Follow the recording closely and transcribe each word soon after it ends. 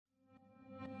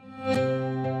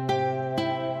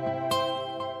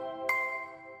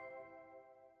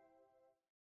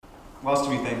Lots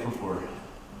to be thankful for.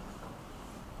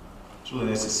 It's really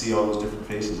nice to see all those different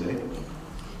faces, eh?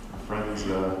 Friends,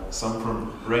 some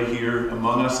from right here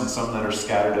among us and some that are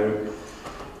scattered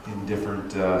out in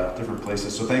different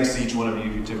places. So thanks to each one of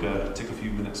you who took a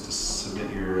few minutes to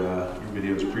submit your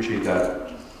videos. Appreciate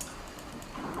that.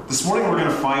 This morning we're going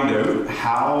to find out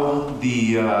how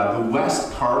the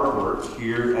West Carport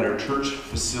here at our church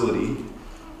facility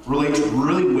relates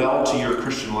really well to your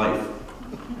Christian life.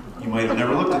 You might have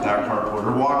never looked at that carport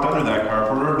or walked under that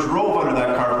carport or drove under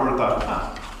that carport and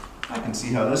thought, I can see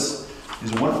how this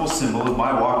is a wonderful symbol of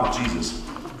my walk with Jesus.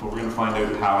 But we're going to find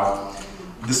out how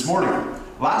this morning.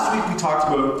 Last week we talked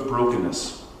about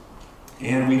brokenness.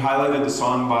 And we highlighted the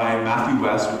song by Matthew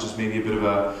West, which is maybe a bit of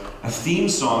a theme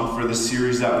song for the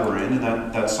series that we're in.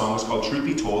 And that song is called Truth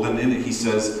Be Told. And in it he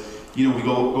says, we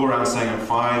go around saying, I'm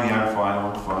fine, yeah,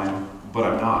 I'm fine, but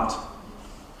I'm not.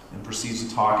 And proceeds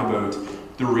to talk about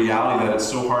the reality that it's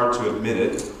so hard to admit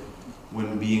it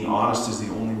when being honest is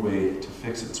the only way to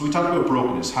fix it. So we talked about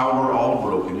brokenness, how we're all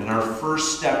broken. And our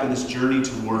first step in this journey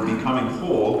toward becoming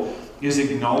whole is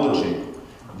acknowledging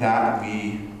that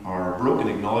we are broken,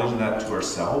 acknowledging that to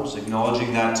ourselves,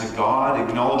 acknowledging that to God,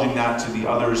 acknowledging that to the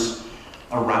others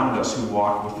around us who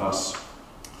walk with us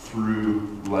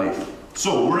through life.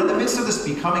 So we're in the midst of this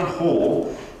Becoming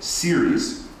Whole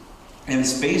series, and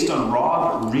it's based on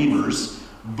Rob Reimer's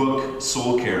book,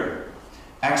 Soul Care.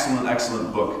 Excellent,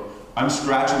 excellent book. I'm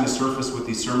scratching the surface with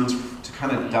these sermons to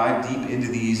kind of dive deep into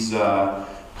these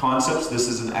concepts. This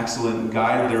is an excellent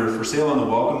guide. They're for sale on the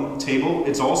welcome table.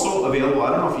 It's also available,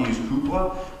 I don't know if you use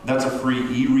Hoopla. That's a free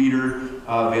e-reader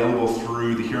available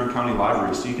through the Huron County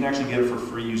Library. So you can actually get it for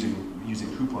free using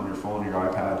Hoopla on your phone or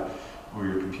your iPad or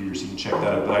your computer. So you can check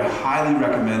that out. But I highly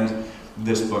recommend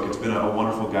this book. It's been a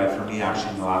wonderful guide for me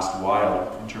actually in the last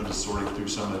while in terms of sorting through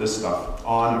some of this stuff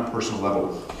on a personal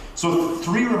level. So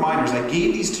 3 reminders. I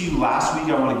gave these to you last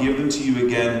week. I want to give them to you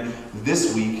again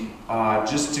this week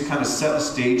just to kind of set the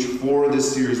stage for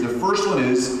this series. The first one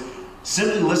is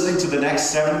simply listening to the next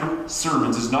 7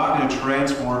 sermons is not going to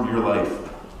transform your life.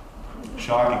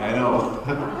 Shocking, I know.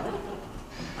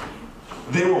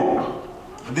 They won't.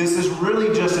 This is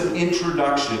really just an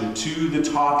introduction to the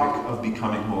topic of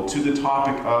becoming whole, to the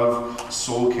topic of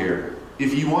soul care.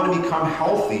 If you want to become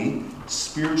healthy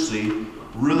spiritually,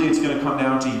 really it's going to come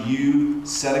down to you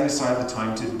setting aside the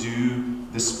time to do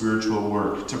the spiritual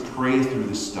work, to pray through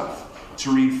this stuff,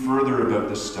 to read further about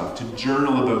this stuff, to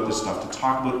journal about this stuff, to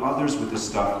talk about others with this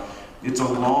stuff. It's a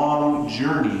long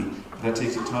journey that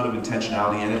takes a ton of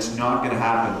intentionality, and it's not going to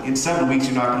happen. In 7 weeks,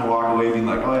 you're not going to walk away being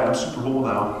like, oh yeah, I'm super whole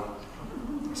now.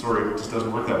 Sorry, it just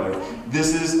doesn't work that way.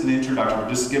 This is an introduction. We're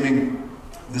just skimming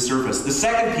the surface. The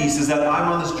second piece is that I'm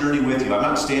on this journey with you. I'm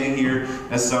not standing here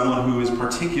as someone who is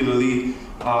particularly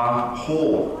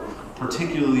whole,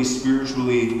 particularly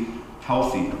spiritually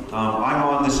healthy. I'm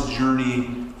on this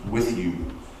journey with you.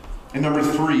 And number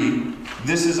 3,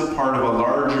 this is a part of a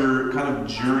larger kind of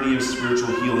journey of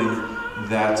spiritual healing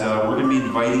that we're going to be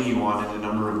inviting you on in a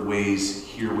number of ways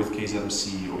here with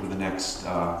KZMC over the next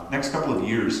couple of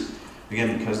years.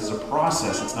 Again, because it's a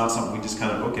process, it's not something we just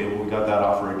kind of, okay, well, we got that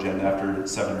off our agenda after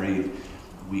 7 or 8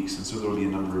 weeks. And so there will be a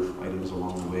number of items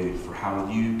along the way for how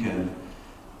you can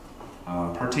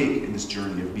partake in this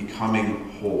journey of becoming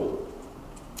whole.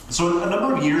 So a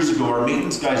number of years ago, our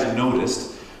maintenance guys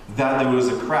noticed that there was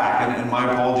a crack, and my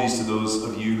apologies to those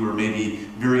of you who are maybe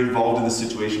very involved in this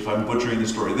situation if I'm butchering the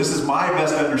story. This is my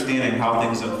best understanding of how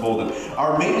things unfolded.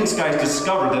 Our maintenance guys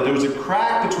discovered that there was a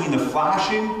crack between the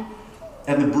flashing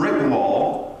and the brick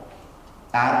wall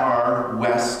at our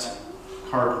West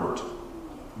Carport.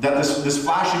 That this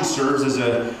flashing serves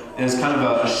as kind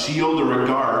of a shield or a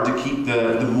guard to keep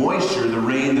the moisture, the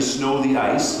rain, the snow, the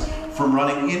ice from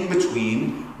running in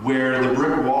between where the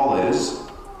brick wall is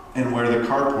and where the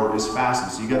carport is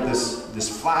fastened. So you got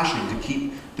this flashing to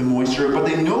keep the moisture, but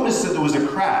they noticed that there was a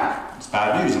crack. It's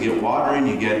bad news. You get water in,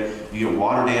 you get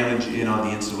water damage in on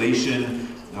the insulation.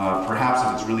 Perhaps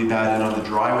if it's really bad in on the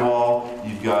drywall,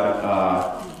 you've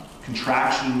got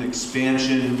contraction,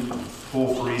 expansion,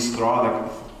 full freeze,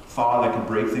 thaw that can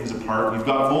break things apart. You've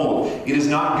got mold. It is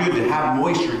not good to have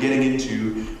moisture getting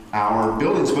into our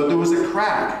buildings, but there was a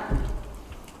crack.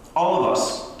 All of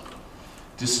us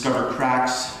discover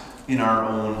cracks in our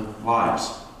own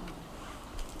lives.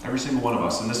 Every single one of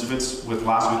us. And this fits with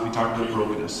last week we talked about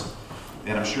brokenness.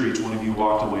 And I'm sure each one of you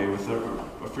walked away with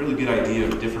a fairly good idea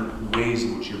of different ways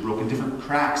in which you're broken, different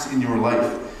cracks in your life.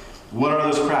 What are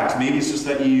those cracks? Maybe it's just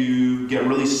that you get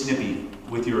really snippy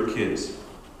with your kids.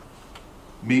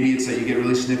 Maybe it's that you get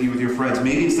really snippy with your friends.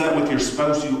 Maybe it's that with your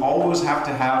spouse you always have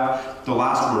to have the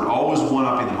last word, always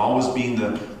one-upping them, always being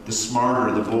the the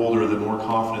smarter, the bolder, the more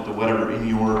confident, the whatever in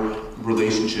your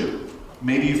relationship.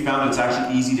 Maybe you found it's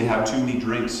actually easy to have too many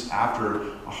drinks after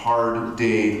a hard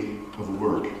day of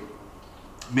work.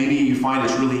 Maybe you find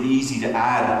it's really easy to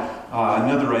add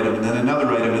another item, and then another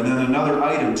item, and then another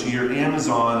item to your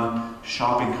Amazon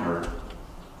shopping cart.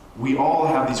 We all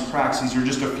have these cracks. These are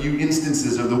just a few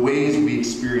instances of the ways we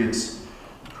experience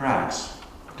cracks.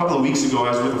 A couple of weeks ago,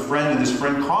 I was with a friend, and this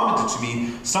friend commented to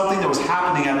me something that was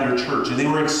happening at their church, and they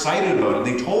were excited about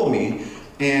it. They told me,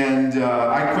 and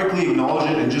I quickly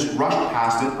acknowledged it and just rushed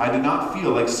past it. I did not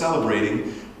feel like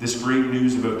celebrating this great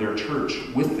news about their church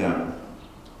with them.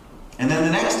 And then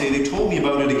the next day, they told me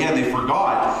about it again. They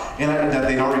forgot that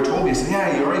they'd already told me. I said,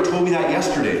 yeah, you already told me that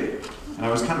yesterday. And I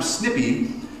was kind of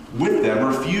snippy with them,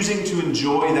 refusing to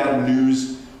enjoy that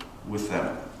news with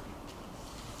them.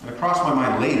 And it crossed my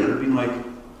mind later, being like,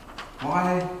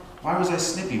 why was I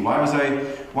snippy? Why was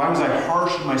I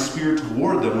harsh in my spirit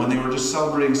toward them when they were just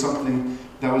celebrating something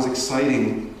that was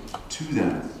exciting to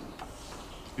them?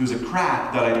 It was a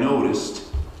crack that I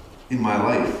noticed in my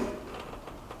life.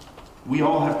 We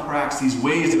all have cracks, these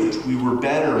ways in which we were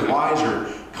better,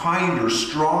 wiser, kinder,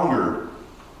 stronger.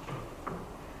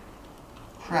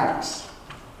 Cracks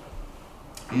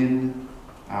in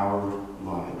our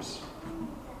lives.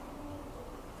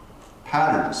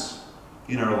 Patterns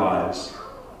in our lives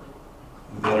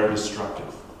that are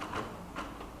destructive.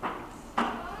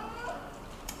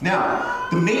 Now,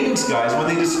 the maintenance guys,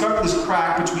 when they discovered this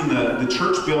crack between the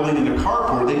church building and the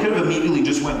carport, they could have immediately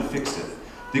just went and fixed it.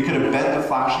 They could have bent the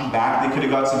flashing back, they could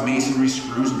have got some masonry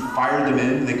screws and fired them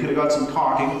in, they could have got some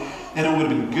caulking, and it would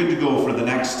have been good to go for the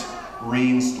next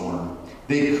rainstorm.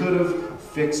 They could have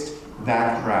fixed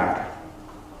that crack.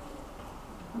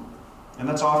 And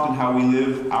that's often how we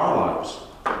live our lives.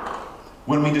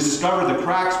 When we discover the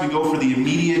cracks, we go for the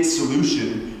immediate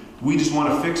solution. We just want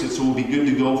to fix it so we'll be good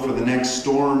to go for the next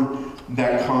storm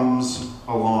that comes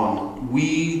along.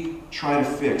 We try to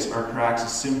fix our cracks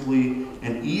as simply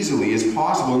and easily as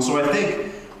possible. And so I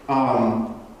think,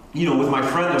 with my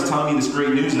friend that was telling me this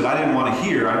great news that I didn't want to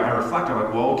hear, I reflect, I'm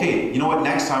like, well, okay, you know what,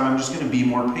 next time I'm just going to be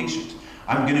more patient.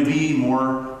 I'm going to be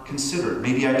more considerate.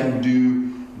 Maybe I can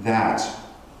do that.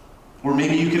 Or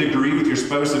maybe you could agree with your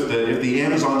spouse if the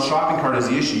Amazon shopping cart is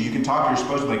the issue. You can talk to your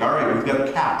spouse like, all right, we've got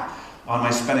a cap on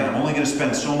my spending. I'm only going to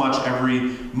spend so much every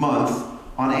month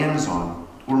on Amazon.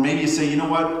 Or maybe you say, you know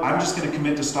what, I'm just going to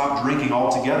commit to stop drinking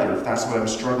altogether if that's what I'm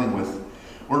struggling with.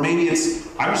 Or maybe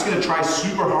it's, I'm just going to try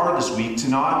super hard this week to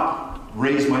not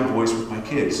raise my voice with my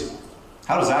kids.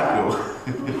 How does that go?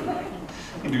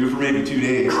 You can do it for maybe 2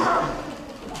 days.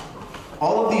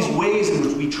 All of these ways in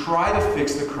which we try to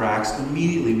fix the cracks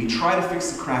immediately. We try to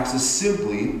fix the cracks as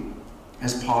simply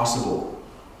as possible.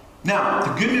 Now,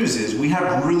 the good news is we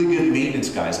have really good maintenance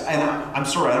guys. And I'm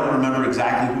sorry, I don't remember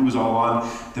exactly who was all on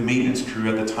the maintenance crew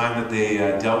at the time that they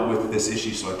dealt with this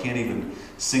issue, so I can't even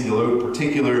single out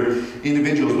particular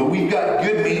individuals. But we've got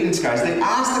good maintenance guys. They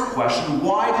asked the question,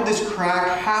 why did this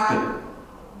crack happen?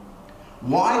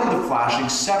 Why did the flashing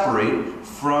separate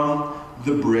from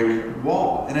the brick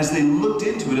wall? And as they looked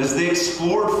into it, as they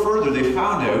explored further, they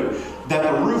found out that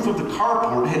the roof of the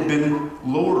carport had been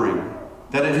lowering,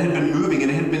 that it had been moving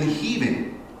and it had been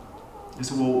heaving. They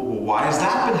said, well, why has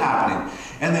that been happening?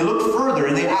 And they looked further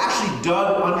and they actually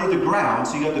dug under the ground.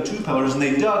 So you got the two pillars, and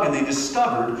they dug and they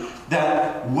discovered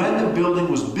that when the building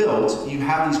was built, you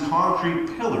have these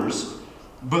concrete pillars,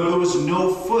 but there was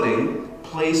no footing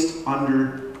placed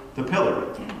under the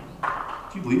pillar. Do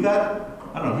you believe that?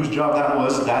 I don't know whose job that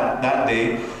was that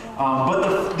day.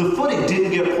 But the footing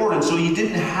didn't get poured in, so you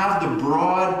didn't have the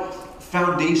broad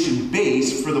foundation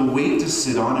base for the weight to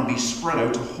sit on and be spread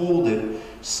out to hold it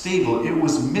stable. It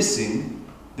was missing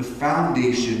the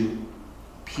foundation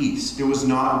piece. It was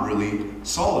not really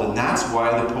solid, and that's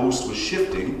why the post was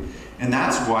shifting, and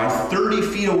that's why 30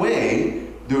 feet away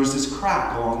there was this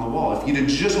crack along the wall. If you'd have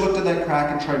just looked at that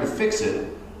crack and tried to fix it,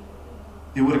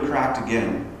 it would have cracked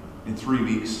again in 3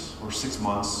 weeks or 6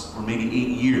 months or maybe 8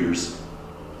 years.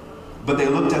 But they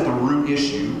looked at the root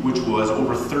issue, which was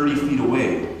over 30 feet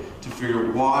away, to figure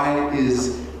out why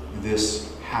is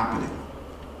this happening.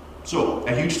 So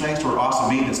a huge thanks to our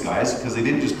awesome maintenance guys, because they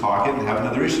didn't just caulk it and have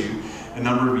another issue a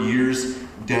number of years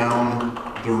down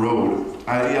the road.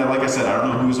 Like I said, I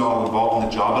don't know who's all involved in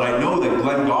the job, but I know that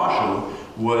Glenn Gosho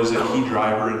was a key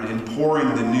driver in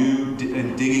pouring the new,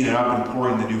 and digging it up and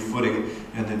pouring the new footing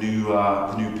and the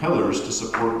new pillars to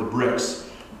support the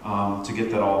bricks, to get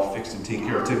that all fixed and taken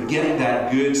care of, to get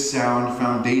that good sound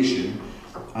foundation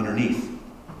underneath.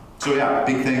 So yeah,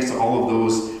 big thanks to all of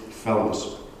those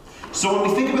fellows. So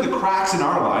when we think about the cracks in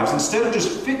our lives, instead of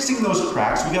just fixing those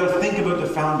cracks, we got to think about the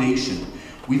foundation.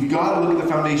 We've got to look at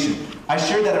the foundation. I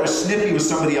shared that I was snippy with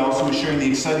somebody else who was sharing the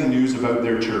exciting news about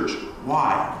their church.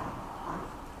 Why?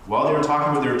 Well, they were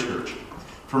talking about their church.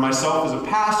 For myself as a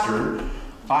pastor,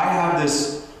 I have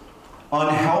this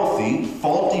unhealthy,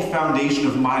 faulty foundation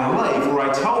of my life where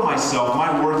I tell myself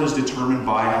my worth is determined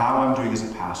by how I'm doing as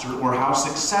a pastor or how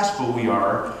successful we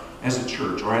are as a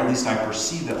church, or at least I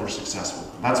perceive that we're successful.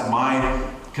 That's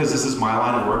because this is my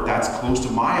line of work, that's close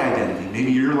to my identity.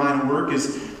 Maybe your line of work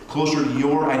is closer to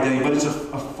your identity, but it's a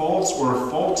false or a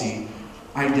faulty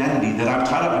identity that I'm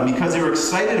tied up in. Because they were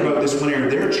excited about this one area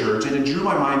of their church, and it drew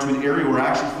my mind to an area where I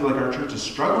actually feel like our church is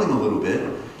struggling a little bit,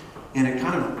 and it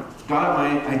kind of got at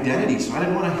my identity. So I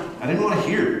didn't want to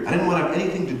hear it. I didn't want to have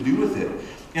anything to do with it.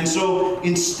 And so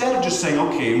instead of just saying,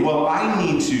 okay, well, I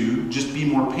need to just be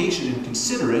more patient and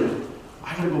considerate,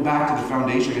 I got to go back to the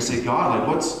foundation. I got to say, God, like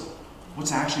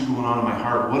what's actually going on in my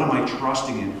heart? What am I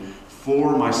trusting in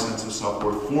for my sense of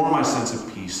self-worth, for my sense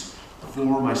of peace,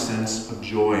 for my sense of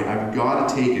joy? I've got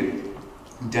to take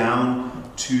it down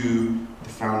to the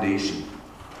foundation.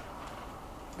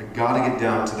 I've got to get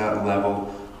down to that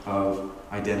level of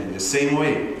identity. The same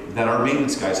way that our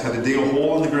maintenance guys had to dig a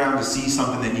hole in the ground to see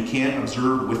something that you can't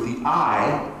observe with the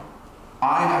eye,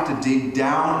 I have to dig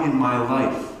down in my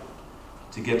life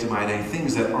to get to my identity.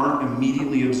 Things that aren't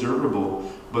immediately observable,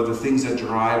 but the things that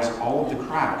drives all of the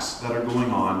cracks that are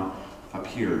going on up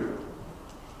here.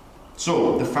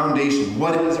 So, the foundation.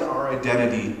 What is our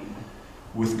identity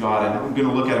with God? And I'm going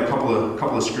to look at a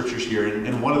couple of scriptures here,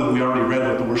 and one of them we already read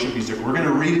with the worship music. We're going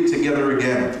to read it together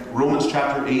again. Romans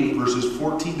chapter 8, verses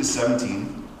 14 to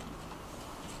 17.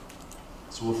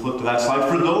 So we'll flip to that slide.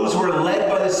 For those who are led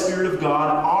by the Spirit of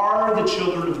God are the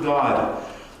children of God.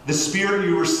 The Spirit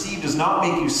you received does not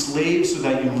make you slaves so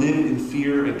that you live in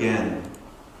fear again.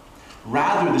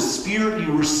 Rather, the Spirit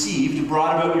you received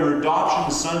brought about your adoption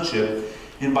to sonship,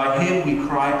 and by Him we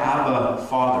cry, Abba,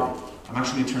 Father. I'm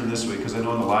actually going to turn this way because I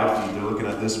know on the live feed they're looking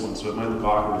at this one, so it might look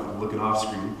awkward if I'm looking off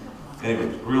screen. Anyway,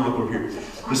 we're going to look over here.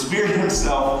 The Spirit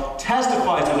Himself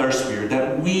testifies with our spirit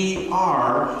that we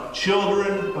are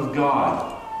children of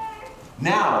God.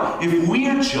 Now, if we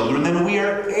are children, then we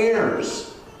are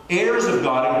heirs, heirs of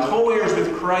God and co-heirs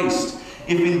with Christ,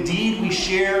 if indeed we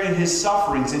share in His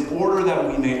sufferings, in order that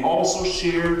we may also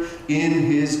share in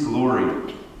His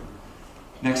glory.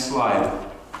 Next slide.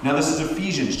 Now this is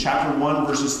Ephesians chapter 1,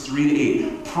 verses 3 to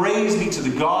 8. Praise be to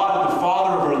the God and the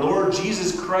Father of our Lord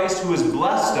Jesus Christ, who has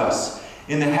blessed us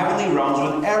in the heavenly realms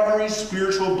with every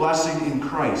spiritual blessing in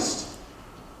Christ.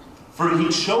 For He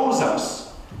chose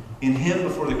us in Him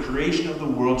before the creation of the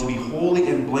world to be holy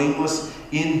and blameless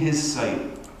in His sight.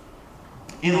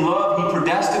 In love, He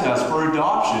predestined us for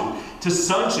adoption to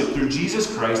sonship through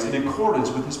Jesus Christ in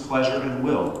accordance with His pleasure and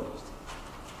will,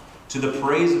 to the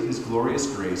praise of His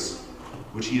glorious grace,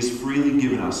 which He has freely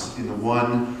given us in the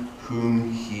one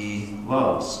whom He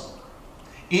loves.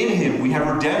 In Him we have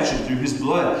redemption through His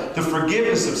blood, the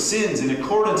forgiveness of sins in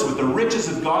accordance with the riches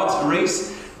of God's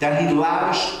grace that He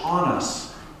lavished on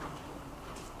us.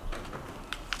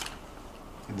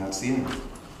 And that's the end.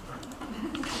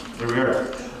 There we are.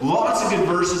 Lots of good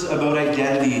verses about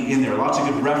identity in there. Lots of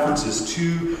good references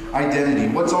to identity.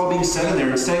 What's all being said in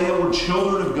there? It's saying that we're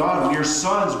children of God. We are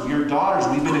sons. We are daughters.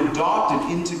 We've been adopted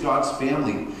into God's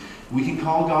family. We can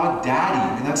call God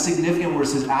Daddy. And that's significant where it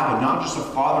says Abba. Not just a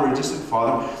father or a distant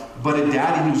father, but a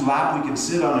daddy whose lap we can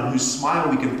sit on and whose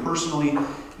smile we can personally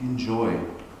enjoy.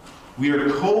 We are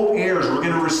co-heirs. We're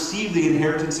going to receive the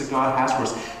inheritance that God has for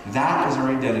us. That is our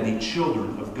identity.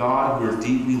 Children of God who are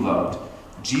deeply loved.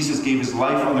 Jesus gave His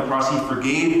life on the cross. He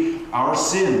forgave our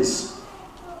sins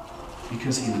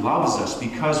because He loves us,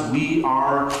 because we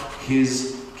are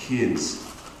His kids.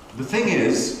 The thing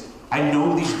is, I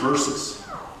know these verses.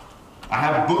 I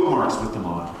have bookmarks with them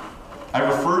on. I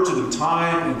refer to them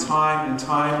time and time and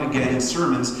time again in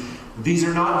sermons. These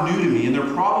are not new to me, and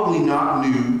they're probably not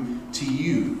new to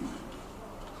you.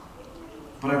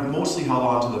 But I've mostly held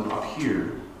on to them up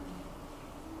here.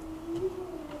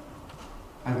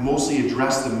 I've mostly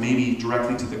addressed them maybe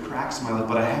directly to the cracks in my life,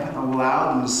 but I haven't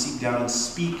allowed them to seep down and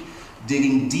speak,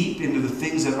 digging deep into the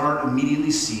things that aren't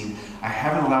immediately seen. I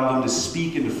haven't allowed them to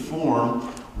speak and to form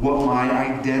what my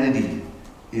identity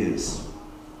is.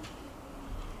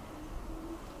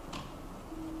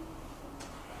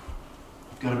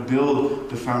 I've got to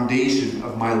build the foundation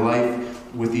of my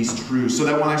life with these truths so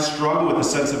that when I struggle with the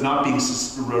sense of not being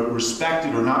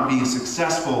respected or not being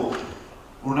successful,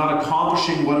 or not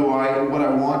accomplishing what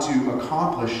I want to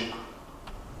accomplish,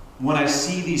 when I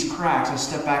see these cracks, I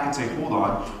step back and say, hold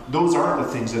on, those aren't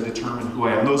the things that determine who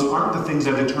I am. Those aren't the things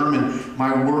that determine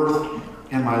my worth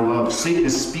and my love. Satan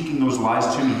is speaking those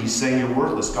lies to me. He's saying you're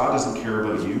worthless. God doesn't care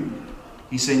about you.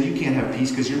 He's saying you can't have peace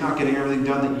because you're not getting everything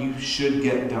done that you should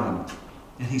get done.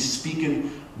 And he's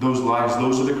speaking those lies.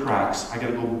 Those are the cracks. I got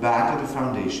to go back to the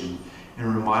foundation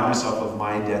and remind myself of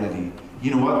my identity.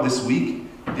 You know what? This week,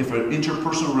 if an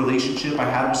interpersonal relationship I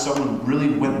had with someone really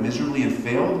went miserably and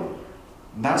failed,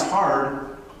 that's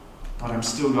hard, but I'm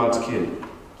still God's kid.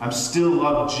 I'm still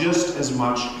loved just as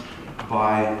much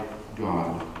by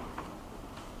God.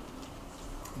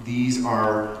 These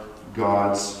are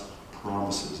God's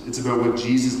promises. It's about what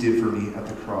Jesus did for me at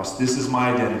the cross. This is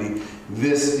my identity.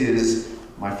 This is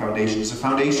my foundation. It's a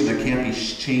foundation that can't be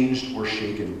changed or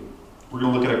shaken. We're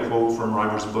going to look at a quote from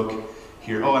Reimer's book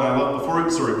here. Oh, and I love,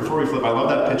 before we flip, I love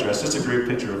that picture. It's just a great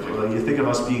picture of it. You think of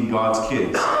us being God's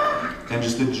kids. And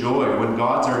just the joy, when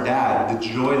God's our dad, the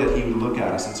joy that he would look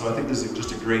at us. And so I think this is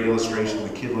just a great illustration of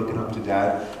the kid looking up to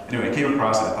dad. Anyway, I came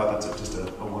across it. I thought that's just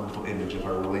a wonderful image of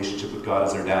our relationship with God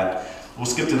as our dad. We'll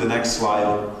skip to the next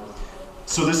slide.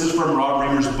 So this is from Rob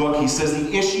Reimer's book. He says,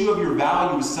 the issue of your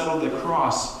value is settled at the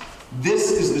cross.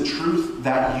 This is the truth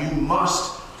that you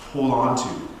must hold on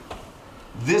to.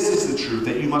 This is the truth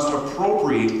that you must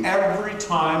appropriate every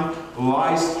time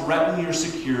lies threaten your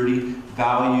security,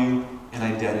 value, and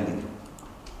identity.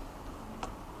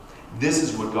 This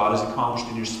is what God has accomplished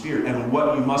in your spirit and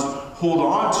what you must hold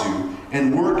on to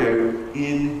and work out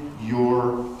in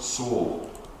your soul.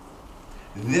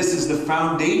 This is the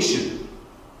foundation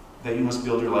that you must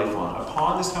build your life on.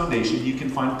 Upon this foundation, you can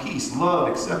find peace, love,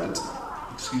 acceptance,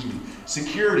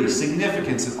 security,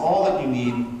 significance, and all that you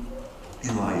need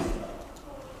in life.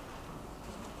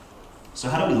 So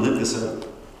how do we live this out?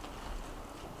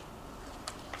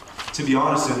 To be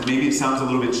honest, and maybe it sounds a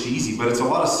little bit cheesy, but it's a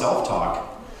lot of self-talk.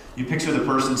 You picture the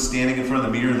person standing in front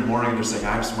of the mirror in the morning and they're saying,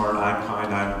 I'm smart, I'm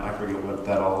kind, I forget what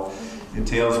that all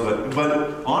entails.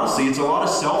 But honestly, it's a lot of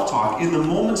self-talk. In the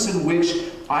moments in which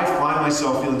I find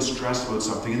myself feeling stressed about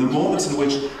something, in the moments in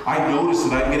which I notice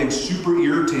that I'm getting super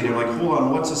irritated, I'm like, hold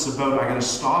on, what's this about? I gotta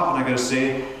stop and I gotta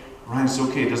say, Ryan, it's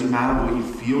okay. It doesn't matter what you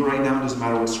feel right now. It doesn't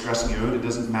matter what's stressing you out. It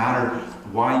doesn't matter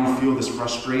why you feel this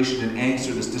frustration and angst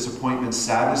or this disappointment,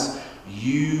 sadness.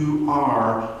 You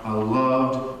are a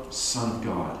loved son of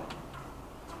God.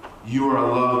 You are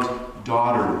a loved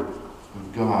daughter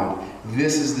of God.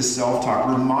 This is the self-talk,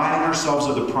 reminding ourselves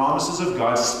of the promises of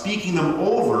God, speaking them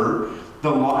over the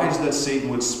lies that Satan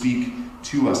would speak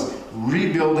to us,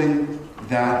 rebuilding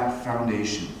that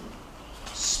foundation,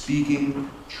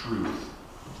 speaking truth.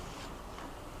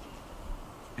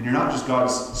 And you're not just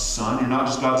God's son, you're not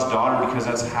just God's daughter because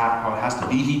that's how it has to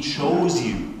be. He chose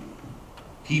you.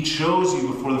 He chose you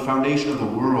before the foundation of the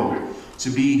world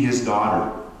to be his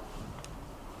daughter.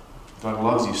 God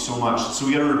loves you so much. So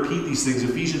we got to repeat these things.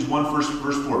 Ephesians 1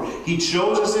 verse 4. He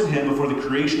chose us in him before the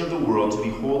creation of the world to be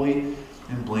holy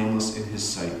and blameless in his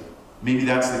sight. Maybe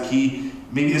that's the key.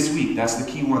 Maybe this week, that's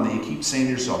the key one that you keep saying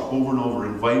to yourself over and over,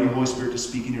 inviting the Holy Spirit to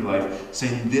speak in your life,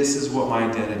 saying, this is what my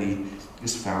identity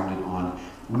is founded on.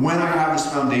 When I have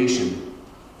this foundation,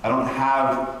 I don't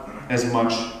have as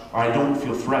much, or I don't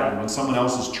feel threatened when someone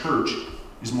else's church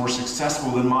is more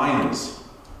successful than mine is.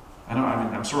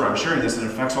 I'm sorry I'm sharing this and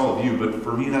it affects all of you, but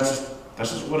for me that's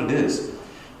just what it is.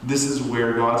 This is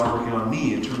where God's working on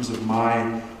me in terms of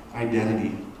my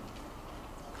identity.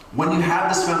 When you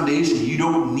have this foundation, you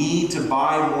don't need to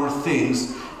buy more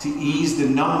things to ease the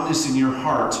numbness in your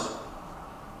heart.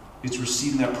 It's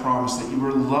receiving that promise that you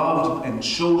are loved and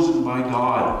chosen by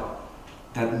God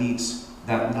that meets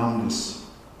that numbness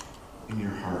in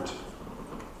your heart.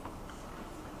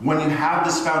 When you have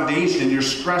this foundation and you're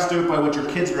stressed out by what your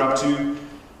kids are up to,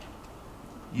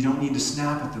 you don't need to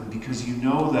snap at them because you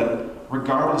know that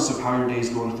regardless of how your day is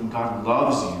going with them, God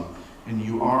loves you and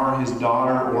you are his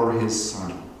daughter or his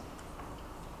son.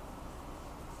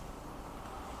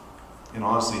 And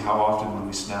honestly, how often when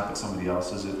we snap at somebody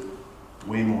else is it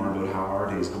way more about how our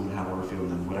day is going and how we're feeling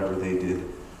than whatever they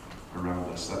did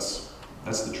around us.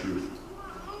 That's the truth.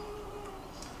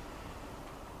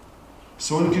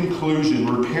 So in conclusion,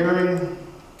 repairing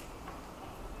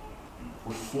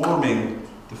or forming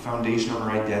the foundation of our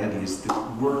identity is the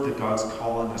work that God's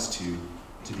calling us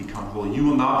to become whole. You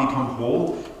will not become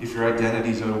whole if your identity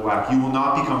is out of whack. You will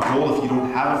not become whole if you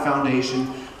don't have a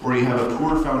foundation or you have a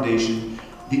poor foundation.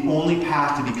 The only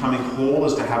path to becoming whole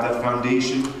is to have that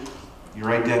foundation,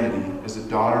 your identity as a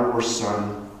daughter or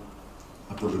son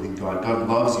of the living God. God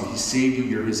loves you. He saved you.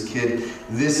 You're his kid.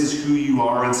 This is who you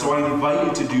are. And so I invite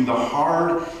you to do the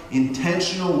hard,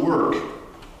 intentional work,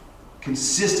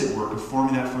 consistent work of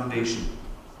forming that foundation.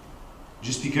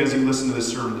 Just because you listen to this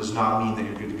sermon does not mean that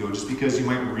you're good to go. Just because you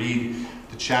might read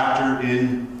the chapter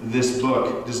in this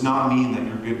book does not mean that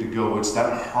you're good to go. It's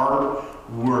that hard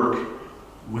work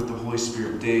with the Holy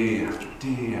Spirit day after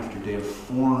day after day of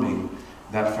forming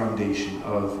that foundation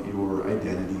of your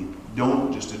identity.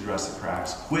 Don't just address the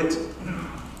cracks. Quit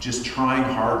just trying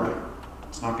harder.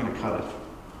 It's not going to cut it.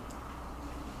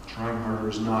 Trying harder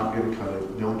is not going to cut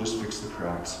it. Don't just fix the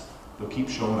cracks. They'll keep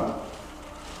showing up.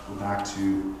 Go back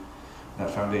to that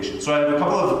foundation. So I have a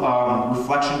couple of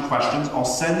reflection questions. I'll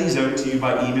send these out to you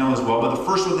by email as well. But the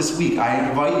first one this week, I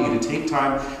invite you to take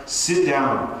time, sit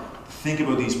down, think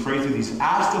about these, pray through these.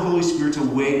 Ask the Holy Spirit to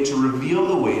reveal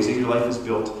the ways that your life is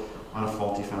built on a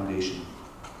faulty foundation.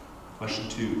 Question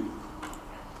 2.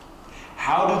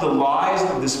 How do the lies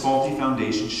of this faulty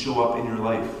foundation show up in your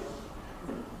life?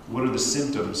 What are the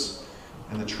symptoms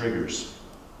and the triggers?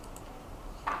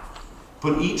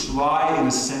 Put each lie in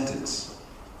a sentence.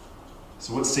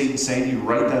 So what's Satan saying to you?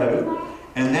 Write that out.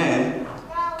 And then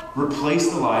replace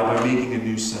the lie by making a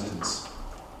new sentence.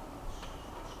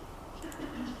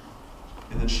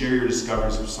 And then share your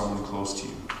discoveries with someone close to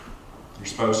you. Your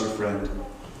spouse, your friend,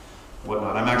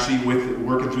 whatnot. I'm actually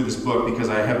working through this book because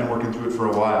I have been working through it for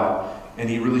a while. And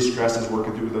he really stresses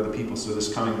working through it with other people. So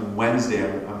this coming Wednesday,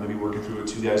 I'm going to be working through it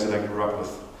with 2 guys that I grew up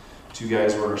with. 2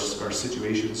 guys where our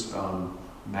situations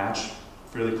match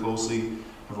fairly closely,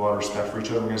 have a lot of respect for each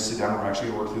other. We're going to sit down and we're actually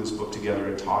going to work through this book together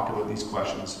and talk about these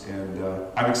questions. And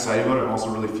I'm excited about it. I'm also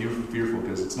really fearful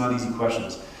because it's not easy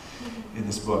questions in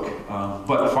this book.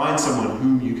 But find someone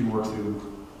whom you can work through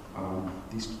them.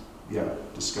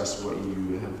 Discuss what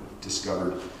you have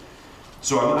discovered.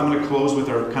 So I'm going to close with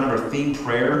our theme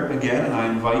prayer again, and I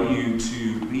invite you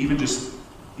to even just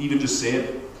say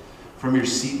it from your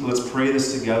seat. Let's pray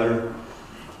this together.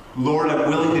 Lord, I'm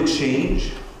willing to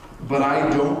change, but I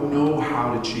don't know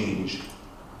how to change.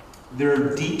 There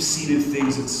are deep-seated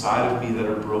things inside of me that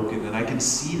are broken, and I can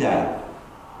see that.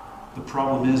 The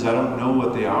problem is I don't know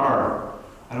what they are.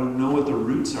 I don't know what the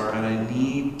roots are, and I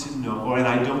need to know, and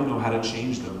I don't know how to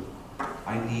change them.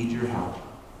 I need your help.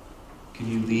 Can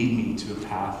you lead me to a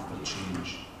path of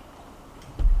change?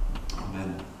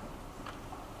 Amen.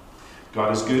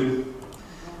 God is good.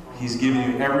 He's given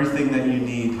you everything that you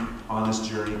need on this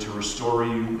journey to restore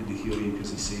you and to heal you because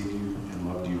he saved you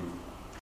and loved you.